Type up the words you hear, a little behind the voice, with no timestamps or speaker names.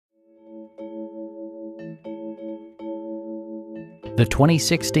The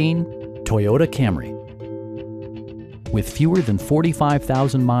 2016 Toyota Camry. With fewer than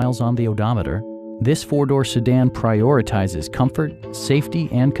 45,000 miles on the odometer, this four-door sedan prioritizes comfort, safety,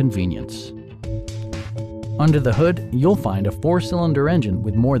 and convenience. Under the hood, you'll find a four-cylinder engine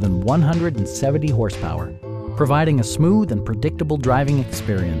with more than 170 horsepower, providing a smooth and predictable driving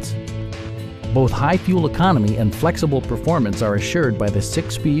experience. Both high fuel economy and flexible performance are assured by the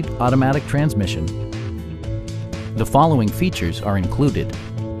six-speed automatic transmission. The following features are included: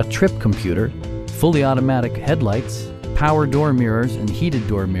 a trip computer, fully automatic headlights, power door mirrors and heated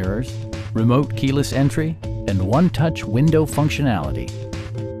door mirrors, remote keyless entry, and one-touch window functionality.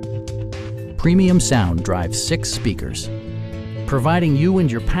 Premium sound drives 6 speakers, providing you and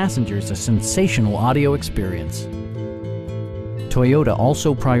your passengers a sensational audio experience. Toyota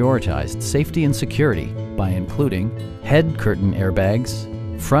also prioritized safety and security by including head curtain airbags,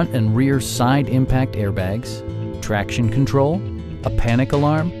 front and rear side impact airbags, traction control, a panic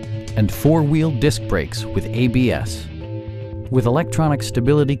alarm, and four-wheel disc brakes with ABS. With electronic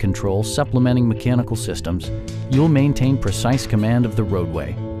stability control supplementing mechanical systems, you'll maintain precise command of the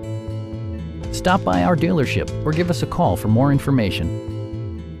roadway. Stop by our dealership or give us a call for more information.